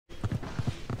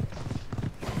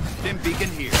Dim beacon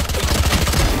here.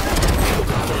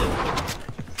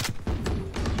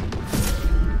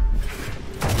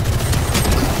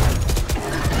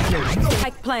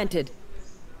 Spike planted.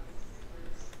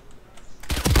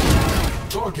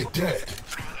 Target dead.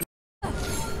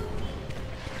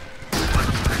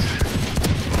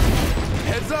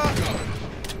 Heads up.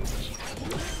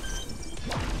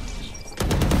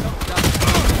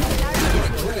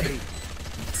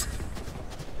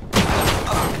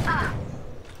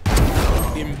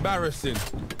 Embarrassing.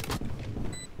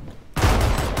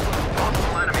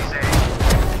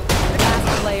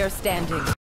 Last player standing.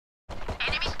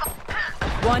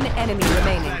 One enemy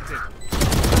remaining.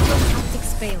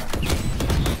 Tactics fail.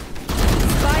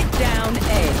 Spike down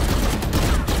A.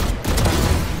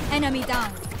 Enemy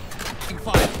down.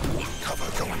 Fire. Cover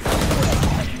going.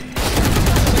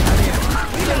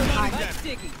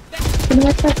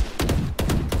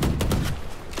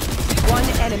 One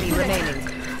enemy remaining.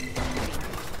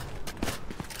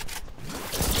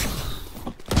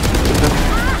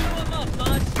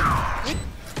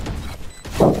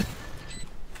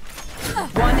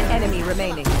 One enemy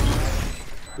remaining.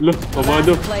 Loh,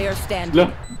 pabado. Last player standing.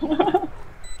 Loh.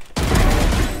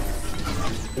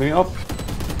 Ring up.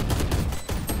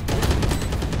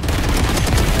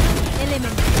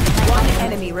 Eliminate. One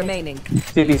enemy remaining.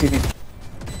 City, city.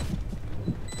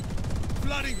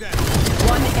 Flooding them.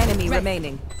 One enemy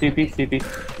remaining. City, city.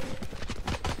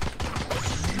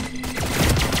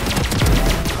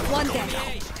 One dead.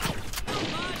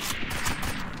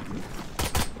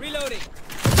 Reloading.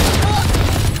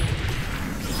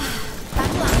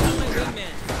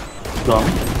 Drop.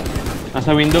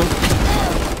 Nasa window.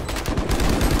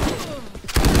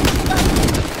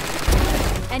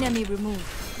 Enemy removed.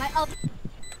 My ult.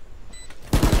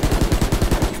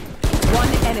 One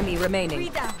enemy remaining. 3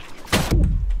 down.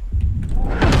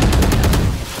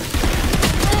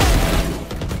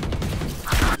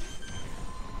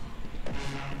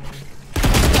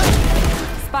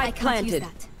 Spike planted.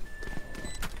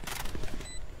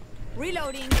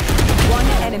 Reloading. One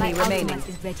enemy My remaining. ultimate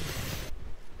is ready.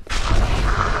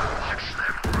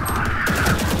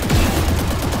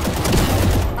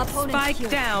 Opponent Spike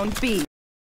killed. down B.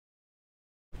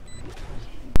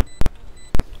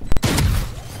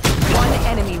 One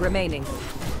enemy remaining.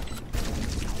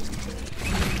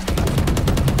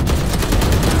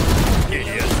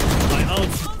 Idiot. My ult.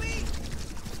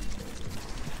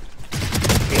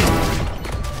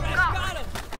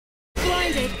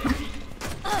 Blinded.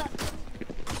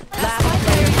 Last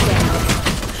player standing.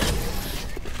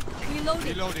 Reloading.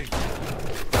 Reloading.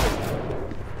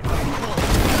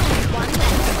 One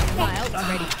left. My ult's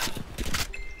ready.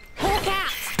 Hawk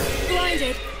out.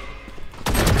 Blinded.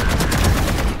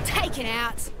 Taken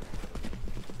out.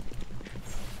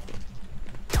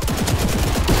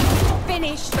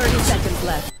 Finished. 30 seconds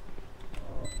left.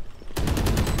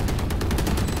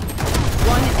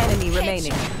 One enemy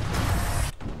remaining.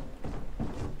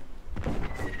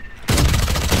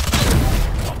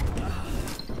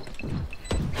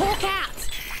 Hawk out.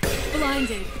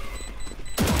 Blinded.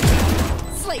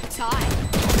 Sleep tight.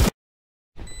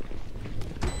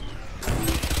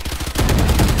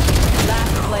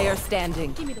 Last player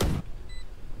standing. Give me the one.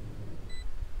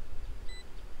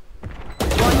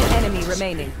 One enemy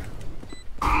remaining.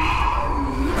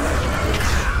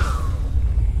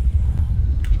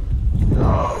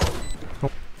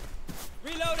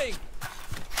 Reloading.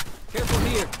 Careful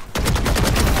here.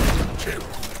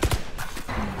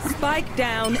 Spike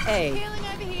down A. Healing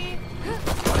over here.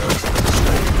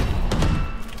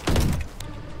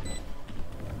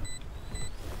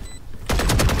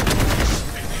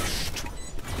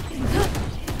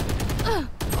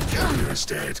 Carrier is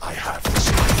dead. I have the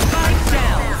shield. Spike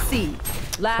down C.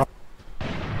 Last.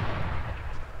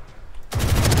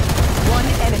 One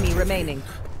enemy remaining.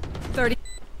 30.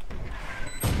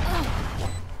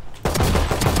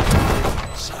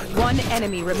 Silent. One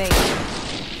enemy remaining.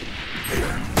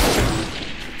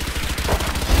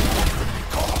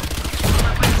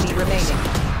 Enemy remaining.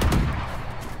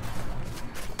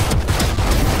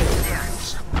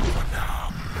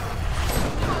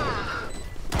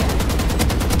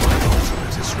 My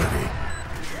ultimate is ready.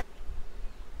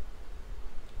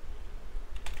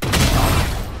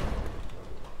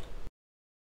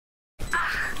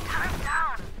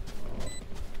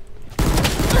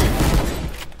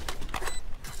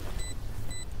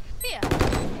 Here.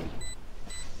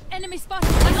 Enemy spotted.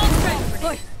 I'm on track.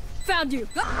 Boy, found you.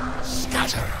 Go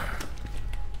Scatter.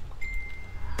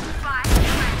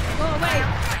 away.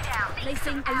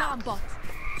 Placing alarm bot.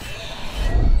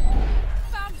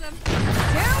 Found them.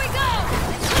 Here we go.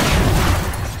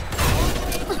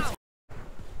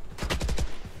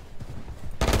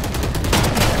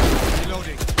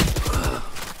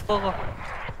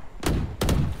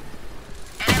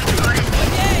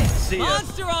 See ya.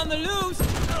 Monster on the loose.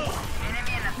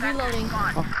 Reloading.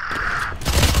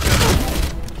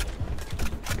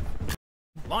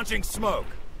 Launching smoke.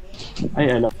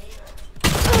 Ay, alam.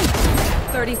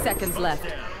 30 seconds left.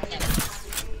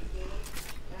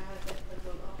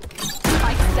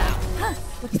 Spikes down. Huh.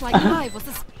 Looks like I was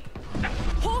a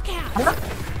hawk out.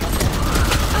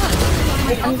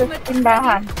 My ultimate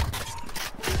Tindahan.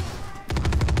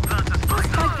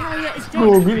 spike carrier is dead.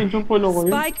 Gogi, insong pala ko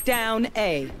yun. Spike down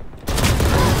A.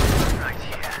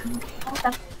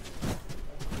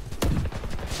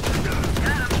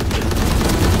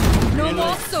 No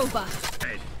more soba.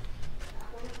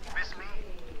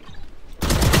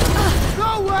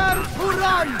 Nowhere to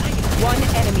run. One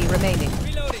enemy remaining.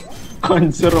 Reloading.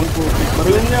 Cancer ang putik.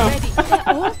 Marilan niya. Ready. They're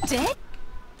all dead.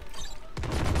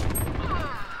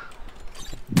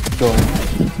 Dong.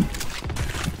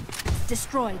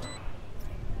 Destroyed.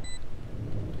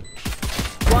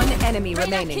 One enemy Reyna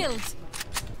remaining. killed.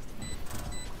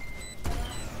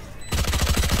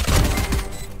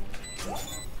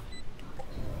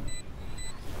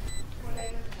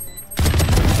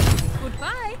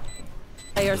 Goodbye.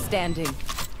 Player standing.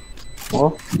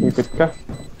 Oh, ipit ka.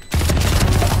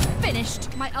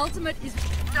 Finished. My ultimate is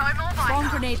bomb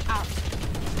grenade out.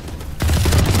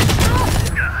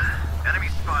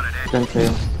 Diyan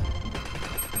sa'yo.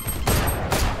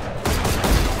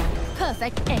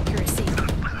 Perfect accuracy.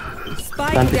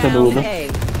 Spike Dante sa down dulo. A.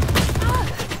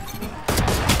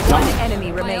 One enemy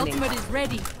My remaining. ultimate is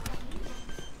ready.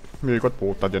 Umiikot,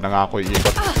 puta. Diyan na nga ako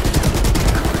iikot.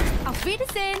 Auf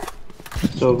Wiedersehen.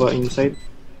 Sova inside.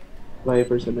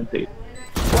 Viper 78.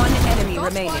 One enemy Got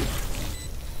remaining. one.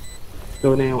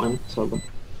 Go na yung ano, Sova.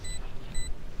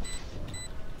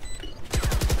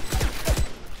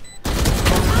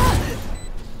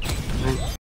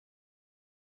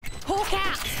 Hawk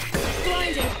out.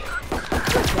 Blinded.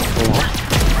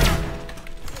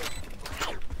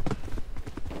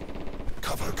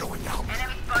 Cover going out.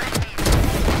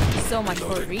 So much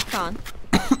for recon.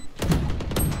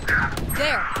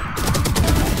 There.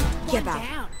 Get One back.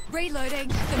 down. Reloading.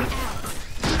 Them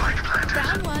out.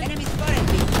 Down one. Enemy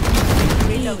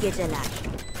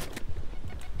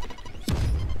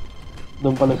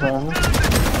Doon pala sa ano.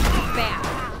 back.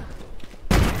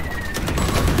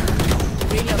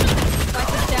 Reloading.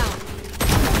 Spike is down.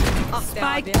 Up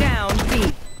Spike down. down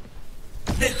B.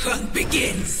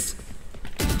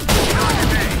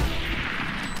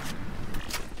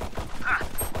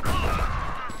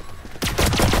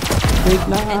 Wait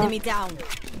lang ah. Enemy down.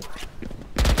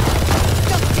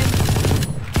 Got him.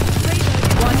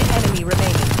 Reloading. One enemy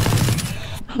remaining.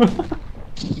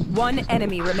 One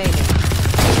enemy remaining.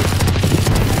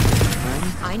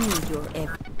 I need your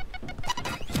air.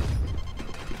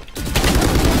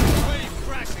 Wave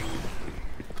crashing.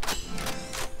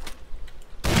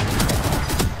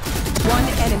 One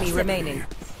enemy remaining.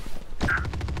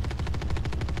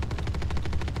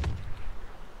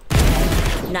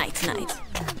 Night, night.